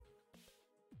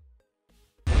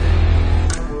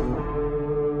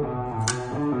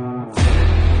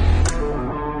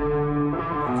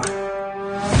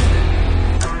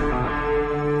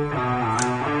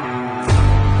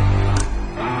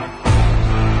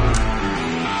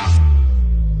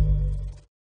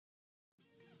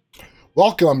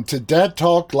Welcome to Dead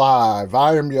Talk Live.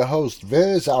 I am your host,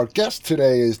 Viz. Our guest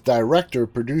today is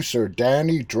director-producer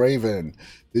Danny Draven.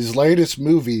 His latest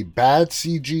movie, Bad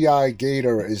CGI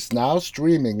Gator, is now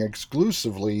streaming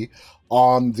exclusively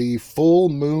on the Full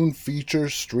Moon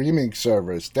Features streaming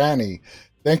service. Danny,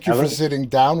 thank you for Hello. sitting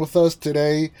down with us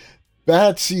today.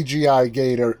 Bad CGI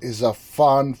Gator is a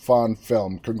fun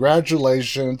film.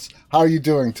 Congratulations. How are you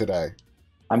doing today?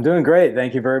 I'm doing great.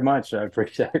 Thank you very much. I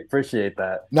appreciate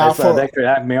that. Now, Thanks for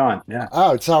having me on. Yeah.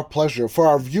 it's our pleasure. For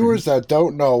our Mhm. viewers that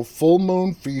don't know, Full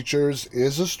Moon Features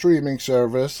is a streaming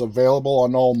service available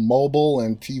on all mobile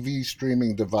and TV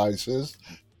streaming devices.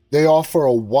 They offer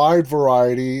a wide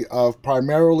variety of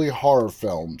primarily horror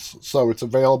films. So it's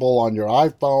available on your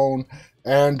iPhone,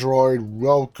 Android,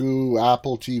 Roku,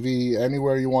 Apple TV,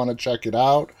 anywhere you want to check it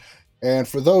out. And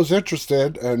for those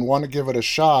interested and want to give it a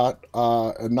shot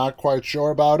and not quite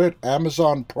sure about it,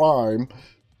 Amazon Prime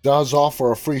does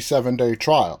offer a free 7-day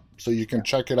trial. So you can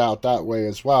check it out that way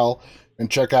as well and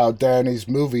check out Danny's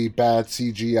movie, Bad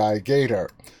CGI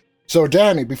Gator. So,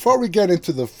 Danny, before we get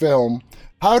into the film,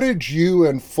 how did you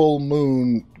and Full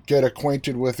Moon get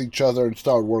acquainted with each other and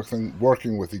start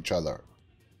working with each other?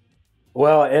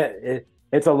 Well,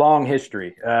 it's a long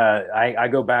history. I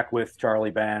go back with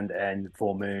Charlie Band and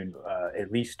Full Moon at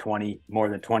least more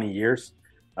than 20 years.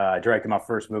 I directed my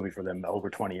first movie for them over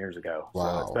 20 years ago.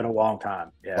 So it's Wow. been a long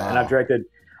time. Yeah. And I've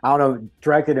Wow.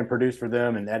 directed and produced for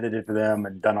them and edited for them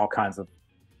and done all kinds of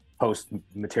post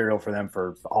material for them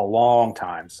for a long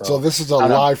time. So So this is a I don't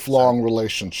know. lifelong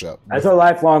relationship It's with. a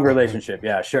lifelong relationship.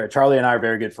 Yeah, sure. Charlie and I are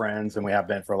very good friends, and we have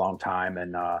been for a long time.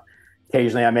 And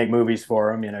occasionally, I make movies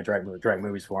for him. Direct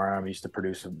movies for him. I used to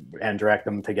produce and direct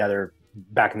them together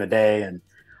back in the day,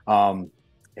 um,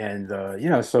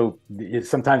 so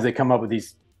sometimes they come up with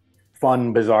these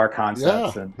fun, bizarre Yeah,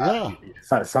 concepts, and yeah.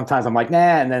 sometimes I'm like, nah,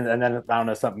 and then I don't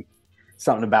know something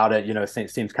about it,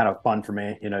 seems kind of fun for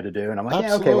me, to do, and I'm like,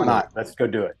 yeah, okay, why Absolutely. not? Let's go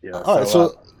do it. All right,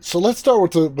 so let's start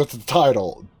with the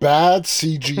title, Bad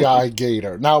CGI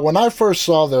Gator. Now, when I first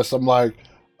saw this, I'm like,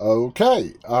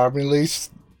 okay, I mean, at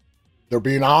least they're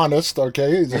being honest.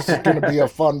 Okay, this is going to be a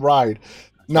That's fun ride. right.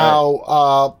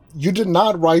 Now, you did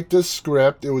not write this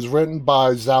script. It was written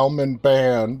by Zalman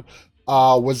Band.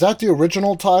 Was that the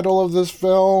original title of this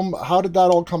film? How did that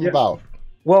all come Yeah. about?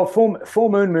 Well, full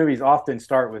moon movies often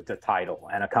start with the title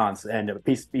and a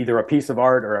piece, either a piece of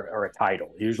art or a title.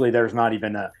 Usually, there's not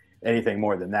even anything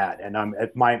more than that. And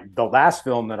the last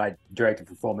film that I directed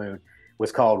for Full Moon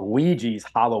was called Ouija's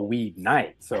Halloween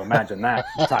Night. So imagine that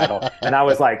title. And I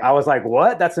was like,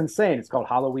 what? That's insane. It's called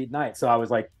Halloween Night. So I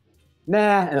was like,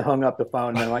 nah, and hung up the phone.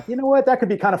 And then I'm like, you know what? That could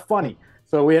be kind of funny.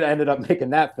 So we had ended up making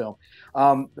that film.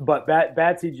 But Bad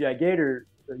CGI Gator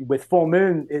with Full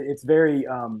Moon, it's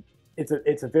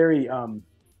a very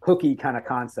hooky kind of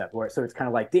concept where so it's kind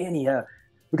of like, Danny,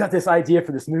 we got this idea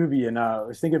for this movie, and I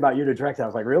was thinking about you to direct it. I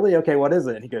was like, really? Okay, what is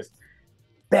it? And he goes,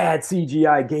 Bad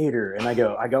CGI Gator. And I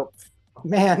go,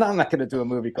 man, I'm not going to do a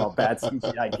movie called Bad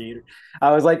CGI Gator.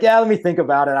 I was like, yeah, let me think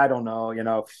about it. I don't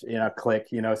know, click,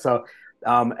 So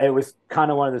it was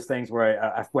kind of one of those things where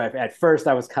at first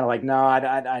I was kind of like, no,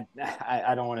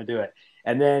 I don't want to do it.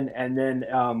 And then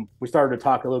we started to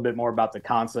talk a little bit more about the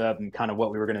concept and kind of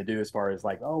what we were going to do as far as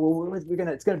like, oh, well, it's going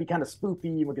to be kind of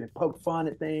spoopy. We're going to poke fun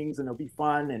at things and it'll be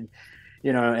fun. And,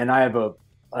 and I have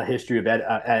a history of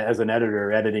as an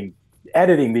editor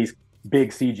editing these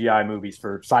big CGI movies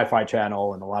for Sci-Fi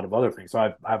Channel and a lot of other things. So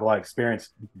I have a lot of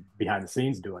experience behind the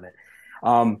scenes doing it.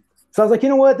 So I was like, you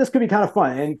know what, this could be kind of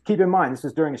fun. And keep in mind, this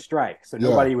was during a strike, so Yeah.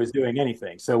 nobody was doing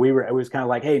anything. So it was kind of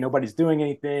like, hey, nobody's doing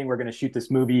anything. We're going to shoot this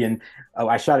movie, and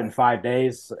I shot it in 5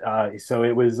 days. So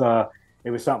it was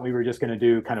something we were just going to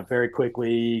do kind of very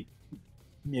quickly.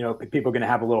 People are going to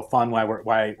have a little fun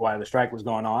while the strike was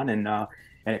going on, and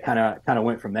it kind of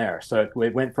went from there. So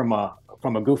it went from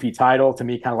a goofy title to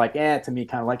me kind of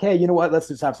like, hey, you know what? Let's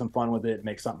just have some fun with it,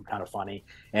 make something kind of funny,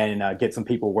 and get some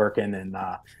people working, and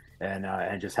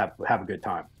just have a good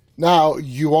time. Now,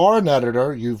 you are an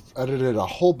editor. You've edited a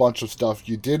whole bunch of stuff.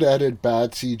 You did edit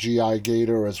Bad CGI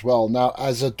Gator as well. Now,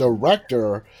 as a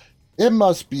director, it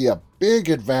must be a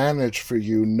big advantage for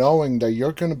you knowing that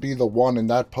you're going to be the one in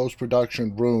that post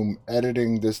production room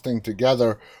editing this thing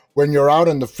together when you're out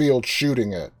in the field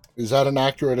shooting it. Is that an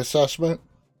accurate assessment?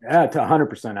 Yeah, it's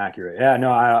 100% accurate. Yeah,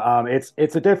 no, it's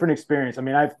a different experience. I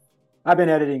mean, I've been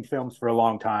editing films for a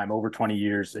long time, over 20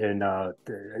 years, and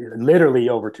literally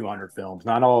over 200 films.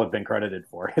 Not all have been credited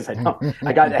for, because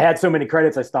I had so many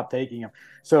credits, I stopped taking them.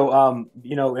 So,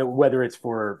 whether it's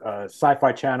for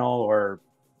Sci-Fi Channel or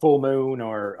Full Moon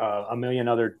or a million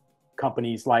other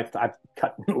companies, I've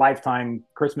cut Lifetime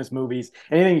Christmas movies,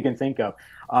 anything you can think of.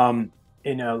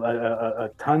 a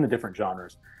ton of different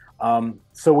genres.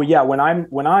 Yeah,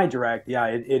 when I direct, yeah,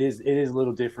 it is a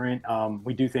little different.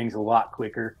 We do things a lot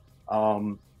quicker,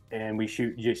 um, and we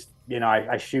shoot just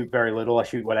I shoot very little. I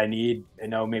shoot what I need,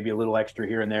 maybe a little extra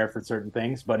here and there for certain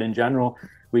things, but in general,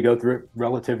 we go through it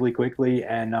relatively quickly.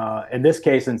 And in this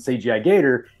case, in CGI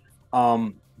Gator,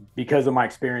 um, because of my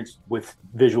experience with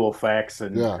visual effects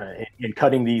and Yeah. in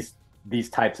cutting these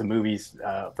types of movies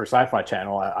for Sci-Fi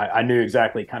Channel, I knew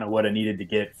exactly kind of what I needed to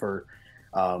get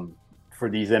um, for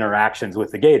these interactions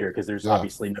with the gator, because Yeah.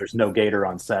 there's no gator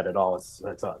on set at all.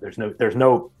 There's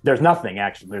nothing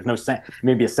actually. There's no sand,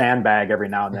 maybe a sandbag every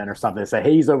now and then or something to say,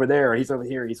 hey, he's over there, or he's over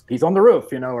here, he's on the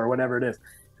roof, or whatever it is.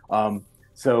 Um,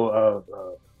 so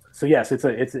so yes, it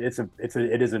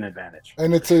is an advantage.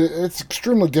 And it's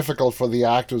extremely difficult for the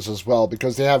actors as well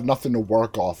because they have nothing to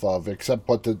work off of except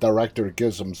what the director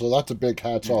gives them. So that's a big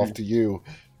hats off Mm-hmm. to you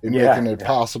in making Yeah, it yeah,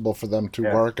 possible for them to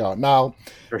yeah, work out. Now,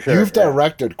 for sure. you've Yeah.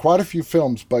 directed quite a few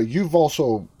films, but you've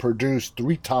also produced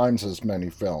 3 times as many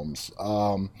films.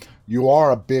 You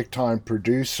are a big time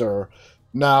producer.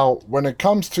 Now, when it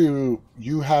comes to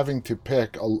you having to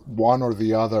pick one or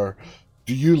the other,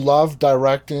 do you love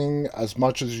directing as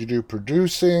much as you do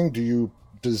producing? Do you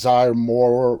desire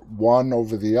more one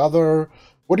over the other?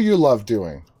 What do you love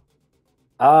doing?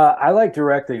 I like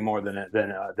directing more than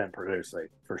producing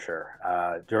for sure.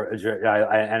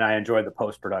 And I enjoy the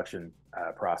post production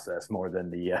process more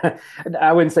than the.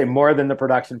 I wouldn't say more than the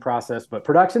production process, but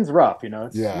production's rough.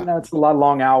 Yeah. It's a lot of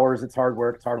long hours. It's hard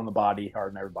work. It's hard on the body,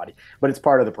 hard on everybody. But it's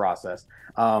part of the process.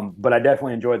 But I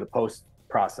definitely enjoy the post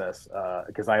process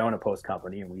because I own a post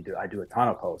company and I do a ton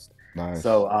of post. Nice.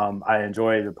 So I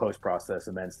enjoy the post process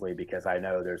immensely because I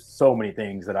know there's so many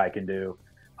things that I can do,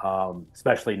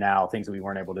 especially now, things that we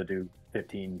weren't able to do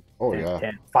 15, Oh 10, yeah.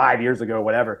 10 5 years ago,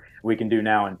 whatever, we can do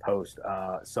now in post.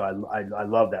 So I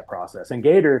love that process. And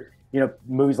Gator,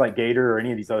 movies like Gator or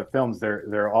any of these other films,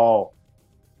 they're all,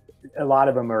 a lot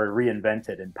of them are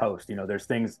reinvented in post. There's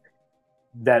things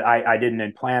that I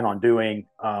didn't plan on doing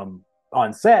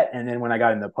on set. And then when I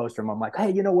got in the post room, I'm like, hey,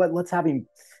 you know what? Let's have him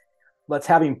I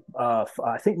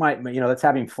think let's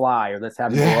have him fly, or let's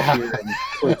have him go up Yeah. here and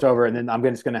switch over, and then I'm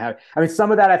just going to have, I mean,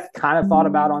 some of that I've kind of thought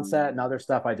about on set, and other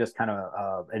stuff I just kind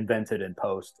of invented in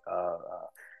post,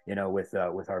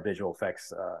 with our visual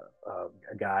effects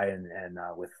guy, and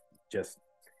with just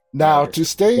Now,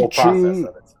 just the whole process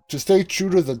of it. to stay true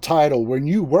to the title, when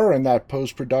you were in that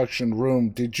post production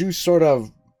room, did you sort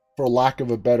of, for lack of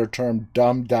a better term,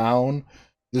 dumb down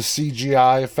the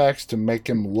CGI effects to make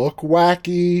him look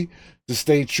wacky, to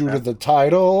stay true to Yeah. the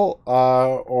title,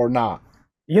 or not?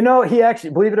 He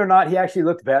actually, believe it or not, he actually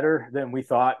looked better than we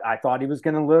thought. I thought he was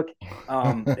going to look.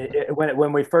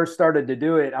 When we first started to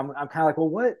do it, I'm kind of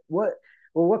like,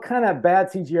 what kind of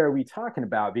bad CGI are we talking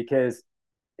about? Because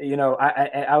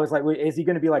I was like, is he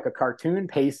going to be like a cartoon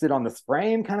pasted on the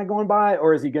frame, kind of going by,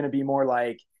 or is he going to be more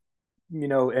like a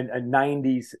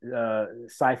 90s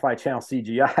Sci-Fi Channel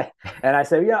CGI? And I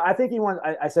said, yeah, I think he wants.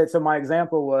 I said, so my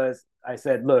example was, I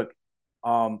said, look,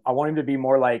 I want him to be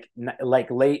more like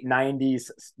late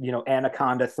 90s,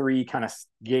 Anaconda 3 kind of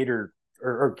gator,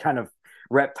 or kind of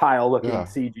reptile looking Yeah.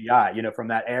 CGI, from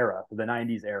that era, the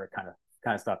 90s era kind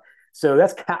of stuff. So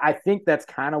I think that's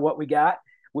kind of what we got.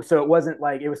 So it wasn't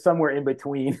like, it was somewhere in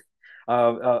between,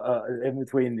 in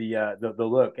between the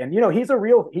look. And he's a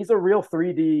real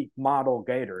 3D model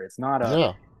gator. It's not a. Yeah.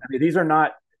 I mean, these are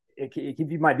not. Keep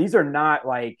in mind, these are not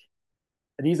like,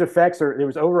 these effects are, there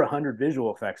was over 100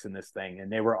 visual effects in this thing,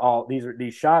 and they were all,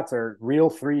 these shots are real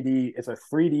 3D. It's a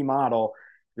 3D model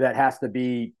that has to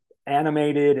be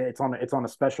animated. It's on a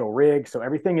special rig, so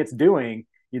everything it's doing,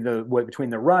 what between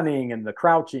the running and the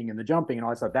crouching and the jumping and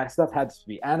all that stuff has to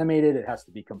be animated. It has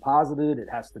to be composited.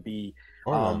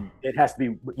 Oh yeah. It has to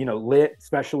be lit,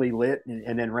 specially lit,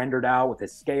 and then rendered out with the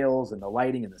scales and the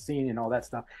lighting and the scene and all that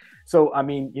stuff. So I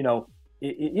mean,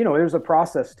 there's a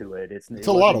process to it. It's It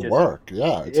a lot wasn't of just. work.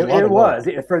 Yeah, it's a lot It of work.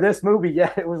 was for this movie.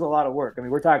 Yeah, it was a lot of work. I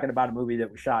mean, we're talking about a movie that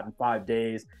was shot in 5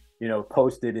 days.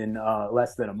 Posted in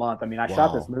less than a month. I mean, I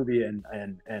shot this Wow. movie in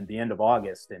the end of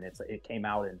August, and it came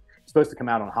out, and it's supposed to come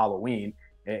out on Halloween.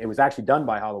 It was actually done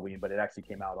by Halloween, but it actually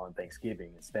came out on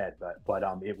Thanksgiving instead. But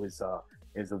it was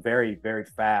a very, very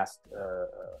fast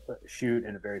shoot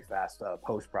and a very fast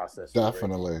post process to it.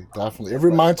 Definitely, definitely. It It was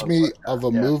reminds me of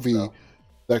a yeah. movie So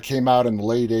that came out in the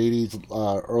late 80s,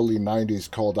 early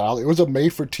 90s called Al. It was a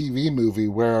made for TV movie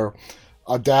where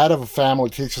a dad of a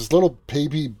family takes his little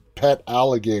baby pet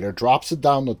alligator, drops it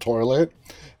down the toilet,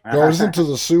 goes into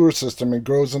the sewer system, and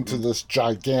grows into this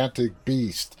gigantic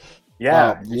beast.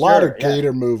 Yeah, A lot sure. of Yeah.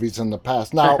 Gator movies in the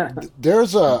past. Now,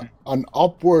 there's Mhm. an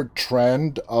upward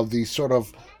trend of these sort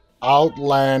of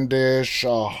outlandish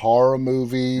horror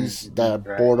movies that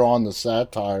Right. border on the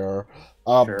satire.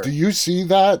 Do Sure. you see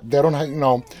that? They don't have,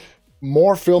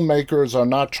 more filmmakers are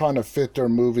not trying to fit their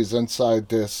movies inside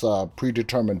this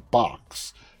predetermined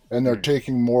box, and they're Mhm.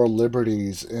 taking more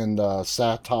liberties in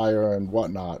satire and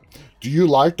whatnot. Do you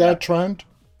like Yeah. that trend?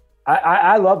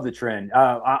 I love the trend.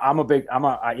 I'm a big,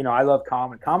 I love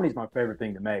comedy. Comedy is my favorite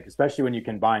thing to make, especially when you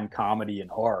combine comedy and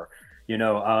horror.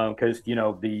 Because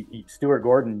the Stuart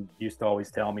Gordon used to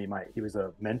always tell me, he was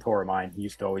a mentor of mine. He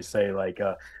used to always say like,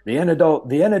 the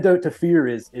antidote to fear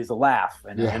is a laugh,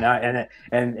 Yeah.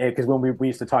 and because when we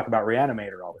used to talk about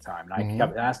Reanimator all the time, and I Hmm.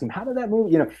 kept asking him, how did that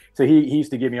movie, so he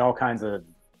used to give me all kinds of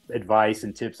advice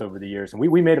and tips over the years, and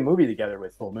we made a movie together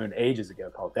with Full Moon ages ago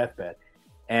called Deathbed.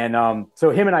 And so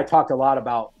him and I talked a lot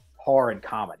about horror and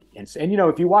comedy. And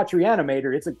if you watch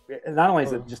Reanimator, not only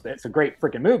is it just it's a great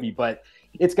freaking movie, but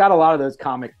it's got a lot of those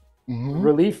comic Hmm.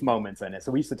 relief moments in it.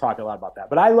 So we used to talk a lot about that.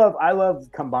 But I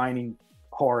love combining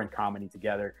horror and comedy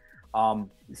together.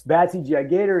 Bad CGI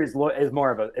Gator is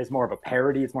more of a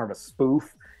parody. It's more of a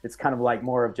spoof. It's kind of like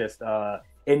more of just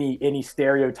any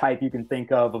stereotype you can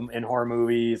think of in horror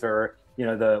movies, or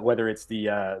the whether it's the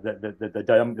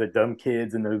dumb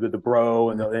kids and the bro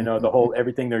and the whole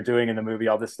everything they're doing in the movie.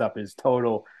 All this stuff is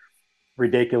total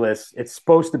ridiculous. It's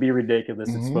supposed to be ridiculous.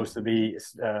 It's Hmm. supposed to be.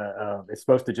 It's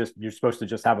supposed to just you're supposed to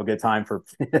just have a good time for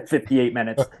 58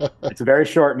 minutes. It's a very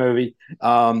short movie,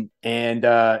 and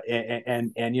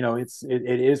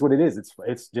it is what it is.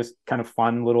 It's just kind of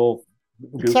fun little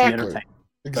goofy Exactly. entertainment.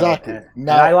 So Exactly. and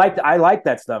I Now, like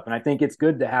that stuff, and I think it's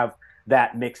good to have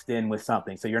that mixed in with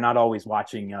something. So you're not always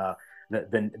watching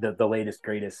the latest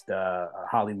greatest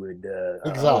Hollywood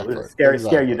exactly. scare you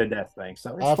Exactly. to death thing.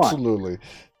 So it's fun. Absolutely.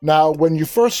 Now, when you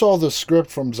first saw the script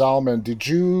from Zalman, did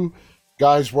you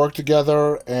guys work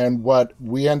together and what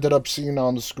we ended up seeing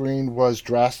on the screen was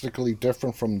drastically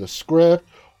different from the script?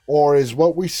 Or is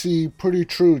what we see pretty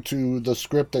true to the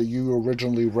script that you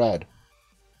originally read?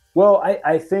 Well,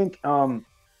 I think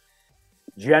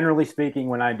generally speaking,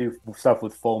 when I do stuff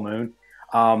with Full Moon,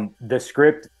 the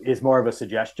script is more of a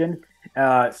suggestion.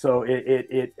 So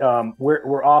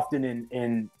we're often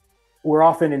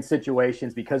in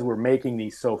situations because we're making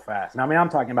these so fast. And I mean, I'm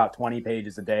talking about 20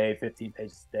 pages a day, 15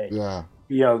 pages a day.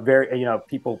 Yeah. Very,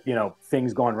 people,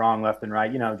 things going wrong left and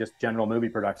right. Just general movie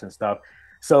production stuff.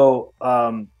 So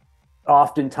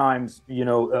oftentimes,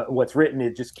 what's written,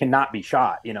 it just cannot be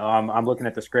shot. I'm looking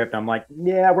at the script. I'm like,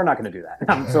 yeah, we're not going to do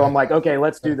that. So I'm like, okay,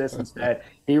 let's do this instead.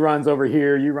 He runs over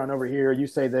here. You run over here. You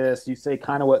say this. You say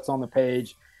kind of what's on the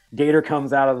page. Gator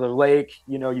comes out of the lake.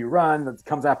 You run. That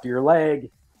comes after your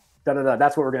leg. Da da da.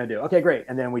 That's what we're going to do. Okay, great.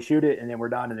 And then we shoot it, and then we're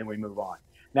done, and then we move on.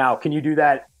 Now, can you do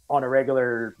that on a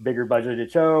regular, bigger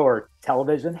budgeted show or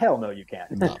television? Hell no, you can't.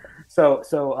 No. So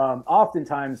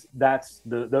oftentimes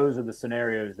those are the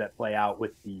scenarios that play out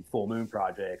with the Full Moon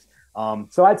projects.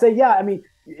 So I'd say, yeah, I mean,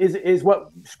 is what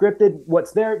scripted,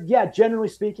 what's there? Yeah, generally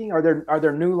speaking, are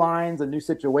there new lines and new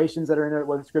situations that are in it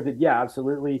what's scripted? Yeah,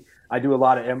 absolutely. I do a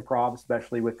lot of improv,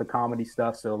 especially with the comedy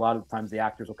stuff. So a lot of times the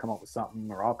actors will come up with something,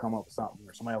 or I'll come up with something,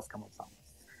 or somebody else come up with something,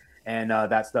 and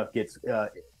that stuff gets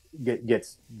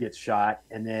shot,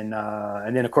 and then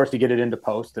of course you get it into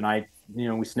post, and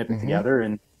we snip it Hmm. together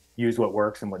and use what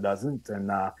works and what doesn't,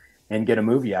 and get a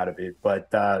movie out of it.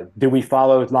 But do we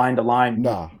follow line to line?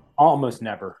 No. Almost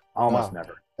never. Almost No.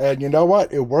 never. And you know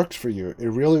what? It works for you. It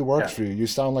really works Yeah. for you. You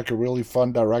sound like a really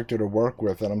fun director to work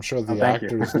with, and I'm sure Oh, the thank you.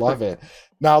 actors love it.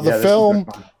 Now, the Yeah, this has been film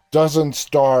fun. doesn't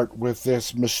start with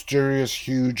this mysterious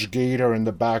huge gator in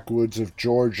the backwoods of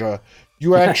Georgia.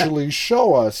 You actually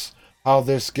show us how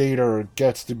this gator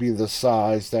gets to be the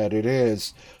size that it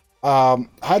is.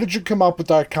 How did you come up with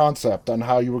that concept on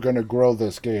how you were going to grow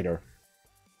this gator?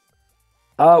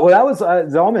 Well, that was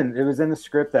Zalman. It was in the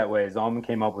script that way. Zalman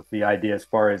came up with the idea as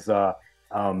far as him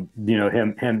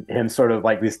sort of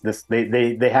like this.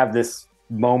 They have this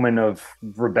moment of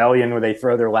rebellion where they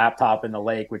throw their laptop in the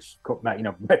lake, which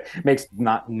makes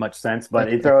not much sense, but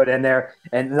they throw it in there,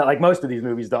 and like most of these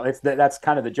movies don't. That's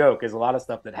kind of the joke. Is a lot of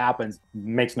stuff that happens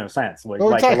makes no sense. Like, Oh,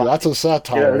 like a exactly. lot That's a you know,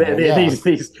 satire th- there. th-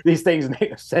 Yeah. these things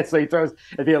make no sense. So he throws,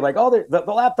 and people are like, oh, the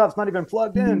laptop's not even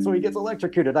plugged in, so he gets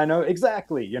electrocuted. I know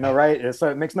exactly, right? So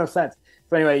it makes no sense.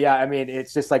 So anyway, yeah, I mean,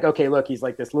 it's just like, okay, look, he's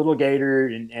like this little gator,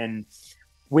 and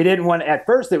we didn't want, at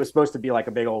first it was supposed to be like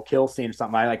a big old kill scene or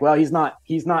something. I like, well, he's not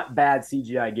bad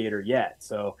CGI Gator yet,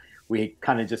 so we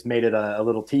kind of just made it a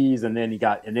little tease, and then he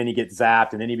gets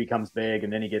zapped, and then he becomes big,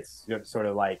 and then he gets sort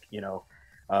of like,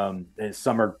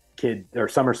 summer kid or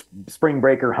spring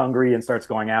breaker hungry and starts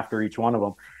going after each one of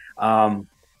them.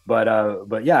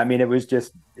 But yeah, I mean, it was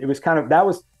kind of, that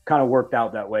was kind of worked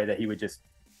out that way, that he would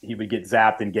get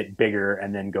zapped and get bigger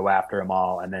and then go after them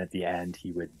all. And then at the end,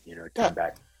 he would, Yeah. turn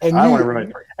back. And I don't want to you ruin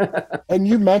it for you. and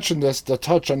you mentioned this to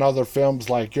touch on other films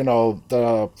like,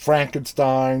 the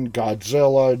Frankenstein,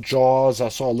 Godzilla, Jaws. I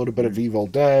saw a little bit of Evil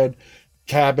Dead,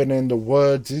 Cabin in the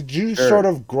Woods. Did you sort Sure.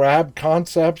 of grab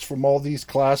concepts from all these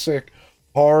classic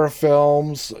horror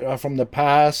films from the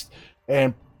past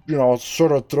and,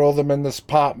 sort of throw them in this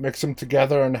pot, mix them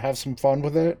together, and have some fun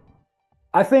with it?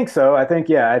 I think so.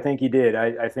 Yeah, I think he did.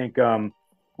 I think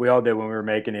we all did when we were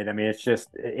making it. I mean, it's just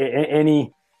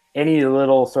any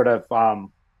little sort of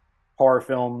horror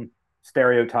film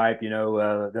stereotype,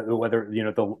 whether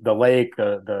the lake,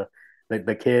 the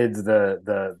kids,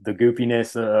 the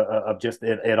goofiness of just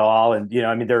it all, and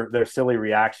I mean, they're silly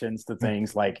reactions to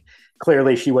things. Like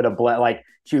clearly she would have bled, like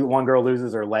one girl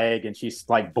loses her leg and she's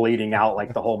like bleeding out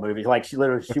like the whole movie, like she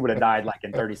would have died like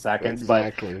in 30 seconds,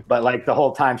 Exactly. but like the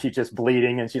whole time she's just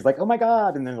bleeding and she's like, oh my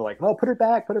god, and then they're like, oh, put her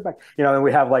back, and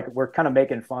we have like, we're kind of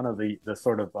making fun of the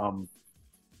sort of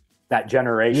that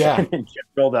generation Yeah. in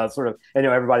general, that sort of,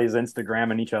 everybody's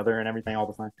Instagramming each other and everything all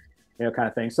the time, kind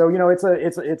of thing. So,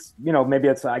 maybe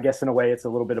it's, I guess in a way it's a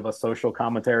little bit of a social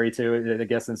commentary too, I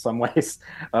guess in some ways.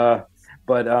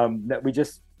 But that we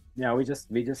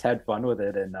just had fun with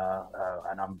it, and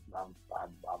I'm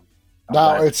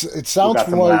Now, glad it we sounds got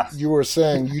from some what laughs. you were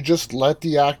saying, you just let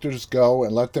the actors go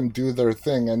and let them do their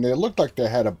thing, and they looked like they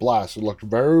had a blast. It looked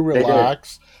very They did.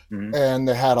 relaxed, Mm-hmm. and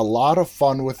they had a lot of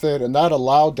fun with it, and that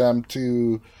allowed them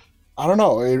to, I don't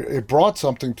know, it brought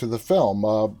something to the film,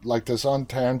 like this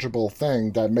untangible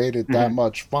thing that made it that Mm-hmm.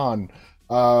 much fun.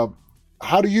 Uh,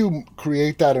 how do you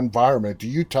create that environment? Do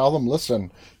you tell them,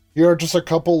 listen, here are just a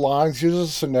couple lines, here's a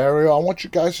scenario, I want you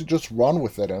guys to just run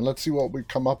with it, and let's see what we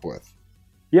come up with?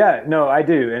 Yeah, no, I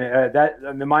do, and that,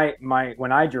 I mean, my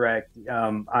when I direct,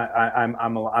 I'm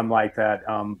like that,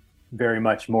 very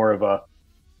much more of a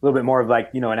little bit more of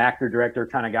like, an actor director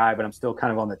kind of guy, but I'm still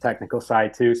kind of on the technical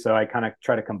side too. So I kind of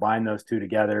try to combine those two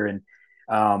together, and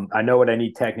I know what I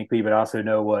need technically, but also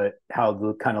know how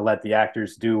to kind of let the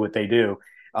actors do what they do.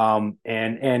 And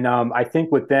I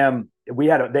think with them,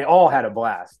 they all had a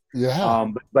blast. Yeah.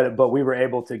 But we were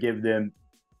able to give them,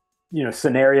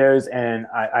 scenarios, and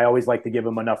I always like to give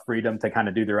them enough freedom to kind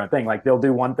of do their own thing. Like they'll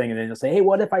do one thing and then they'll say, hey,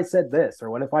 what if I said this, or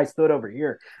what if I stood over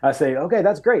here? I say, okay,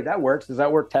 that's great, that works. Does that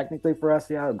work technically for us?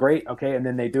 Yeah, great. Okay. And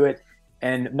then they do it,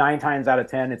 and 9 times out of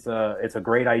 10 it's a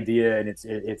great idea, and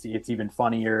it's even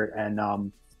funnier. And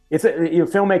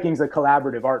filmmaking is a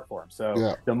collaborative art form. So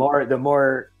Yeah. the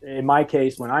more in my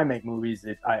case, when I make movies,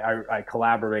 I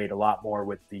collaborate a lot more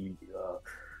with the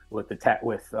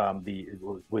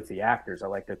actors. I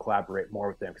like to collaborate more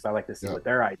with them because I like to see Yeah. what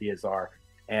their ideas are.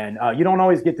 And you don't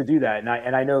always get to do that.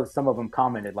 And I know some of them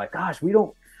commented like, "Gosh,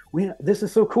 this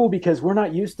is so cool because we're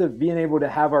not used to being able to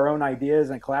have our own ideas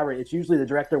and collaborate. It's usually the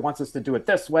director wants us to do it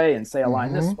this way and say a line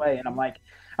Hmm. this way." And I'm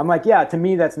like, yeah. To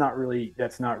me, that's not really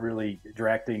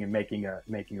directing and making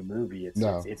a movie.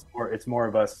 No. It's more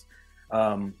of us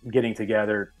getting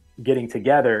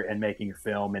together and making a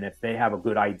film. And if they have a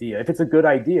good idea, if it's a good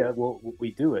idea,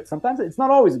 we do it. Sometimes it's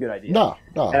not always a good idea, No.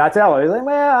 and No. I tell her, like,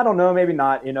 well, I don't know, maybe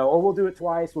not, or we'll do it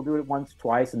twice, we'll do it once,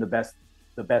 twice, and the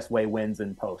best way wins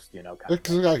in post, kind of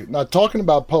thing. Exactly. Now, talking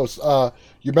about posts,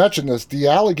 you mentioned this. The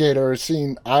alligator is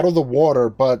seen out of the water,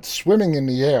 but swimming in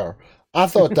the air. I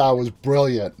thought that was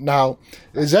brilliant. Now,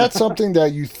 is that something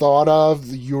that you thought of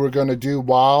that you were going to do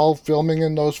while filming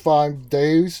in those 5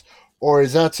 days? Or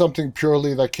is that something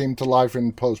purely that came to life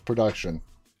in post production?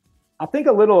 I think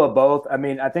a little of both. I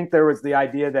mean, I think there was the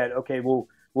idea that, okay, we'll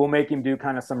make him do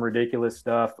kind of some ridiculous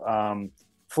stuff.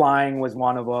 Flying was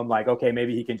one of them. Like, okay,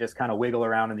 maybe he can just kind of wiggle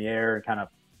around in the air and kind of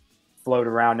float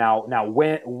around. Now,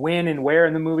 when and where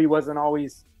in the movie wasn't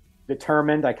always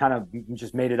determined. I kind of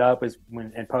just made it up as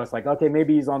when in post, like, okay,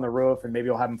 maybe he's on the roof and maybe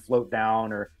I'll have him float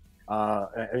down, or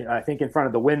I think in front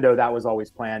of the window, that was always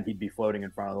planned. He'd be floating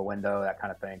in front of the window, that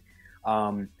kind of thing.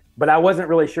 But I wasn't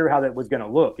really sure how that was going to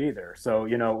look either. So,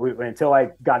 until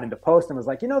I got into post and was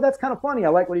like, that's kind of funny. I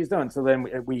like what he's doing. So then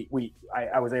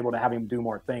I was able to have him do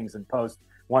more things in post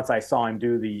once I saw him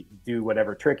do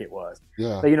whatever trick it was.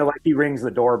 Yeah. So, like he rings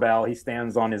the doorbell, he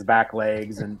stands on his back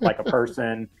legs and like a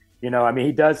person, I mean,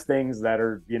 he does things that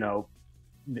are,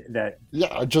 that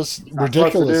Yeah, just he's not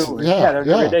supposed to ridiculous. do. Yeah, They're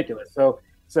yeah. ridiculous.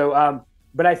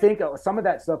 But I think some of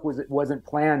that stuff wasn't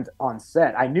planned on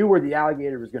set. I knew where the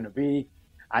alligator was going to be.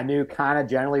 I knew kind of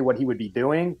generally what he would be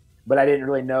doing, but I didn't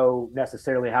really know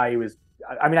necessarily how he was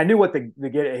I mean, I knew what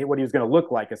what he was going to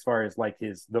look like as far as like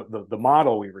the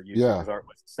model we were using Yeah. because art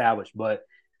was established, but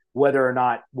whether or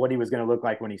not what he was going to look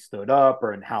like when he stood up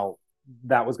or and how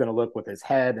that was going to look with his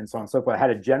head and so on and so forth. I had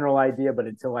a general idea, but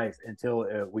until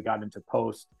we got into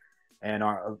post and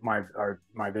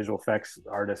my visual effects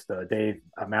artist Dave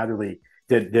Matherly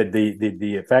did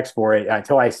the effects for it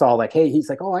until I saw like, hey, he's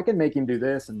like, oh, I can make him do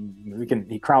this, and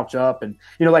he crouch up, and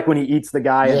like when he eats the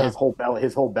guy and Yeah. his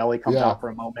whole belly comes Yeah. out for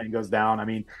a moment and goes down. I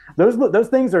mean, those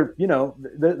things are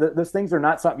those things are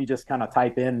not something you just kind of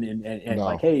type in and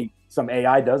like, No. hey, some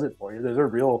AI does it for you. Those are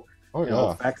real Oh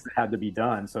yeah. effects that had to be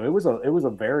done. So it was a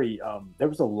very there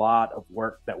was a lot of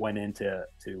work that went into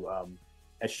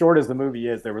as short as the movie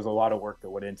is, there was a lot of work that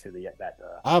went into the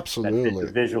Absolutely.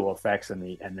 visual effects and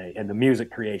the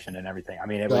music creation and everything. I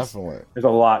mean, Definitely. there's a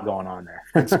lot going on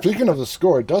And there. speaking of the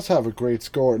score, it does have a great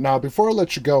score. Now, before I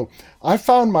let you go, I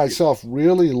found myself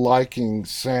really liking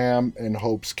Sam and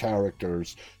Hope's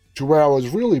characters to where I was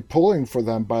really pulling for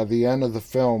them by the end of the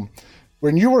film.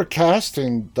 When you were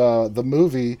casting the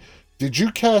movie, did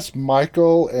you cast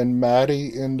Michael and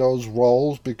Maddie in those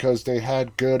roles because they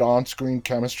had good on-screen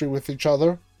chemistry with each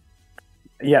other?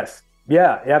 Yes.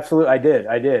 Yeah, absolutely. I did.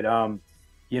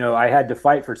 I had to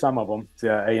fight for some of them,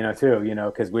 too,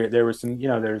 because there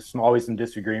was always some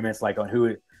disagreements, like on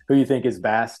who you think is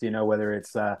best, whether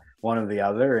it's one or the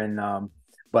other. And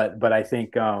but I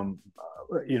think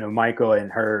Michael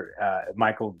and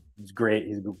Michael is great.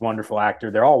 He's a wonderful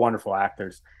actor. They're all wonderful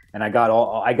actors, and I got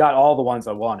all the ones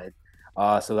I wanted.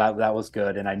 So that was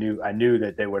good, and I knew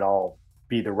that they would all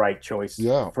be the right choice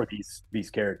Yeah. for these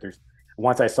characters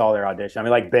once I saw their audition. I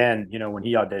mean, like Ben, when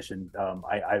he auditioned,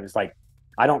 I was like,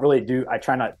 I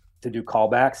try not to do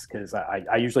callbacks because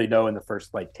I usually know in the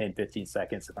first like 10, 15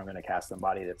 seconds if I'm going to cast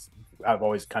somebody. I've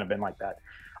always kind of been like that.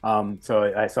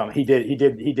 So I saw him. He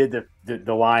did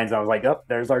the lines. I was like, oh,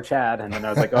 there's our Chad, and then I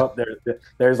was like, oh,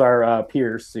 there's our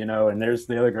Pierce, and there's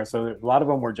the other girl. So a lot of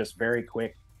them were just very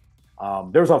quick.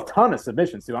 There was a ton of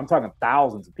submissions too. I'm talking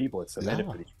thousands of people that submitted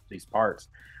Yeah. for these parts.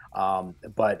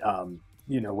 But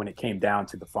when it came down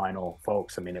to the final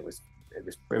folks, I mean, it was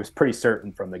pretty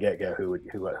certain from the get go who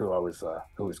was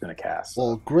going to cast.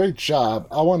 Well, So. great job.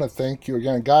 I want to thank you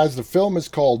again. Guys, the film is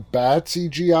called Bad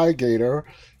CGI Gator.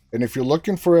 And if you're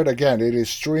looking for it, again, it is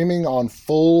streaming on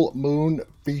Full Moon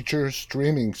Features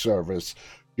streaming service.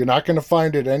 You're not going to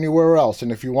find it anywhere else.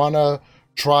 And if you want to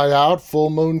try out Full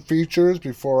Moon Features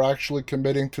before actually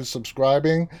committing to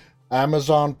subscribing,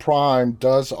 Amazon Prime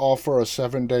does offer a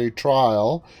 7-day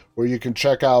trial where you can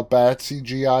check out Bad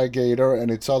CGI Gator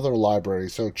and its other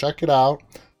libraries. So check it out.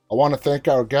 I want to thank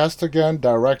our guest again,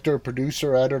 director,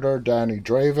 producer, editor Danny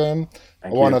Draven. I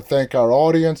Thank want to you. thank our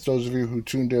audience, those of you who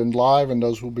tuned in live and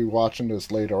those who will be watching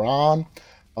this later on.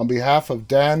 On behalf of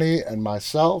Danny and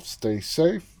myself, stay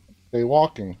safe, stay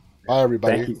walking. Bye, Thank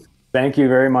everybody. you. Thank you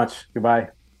very much. Goodbye.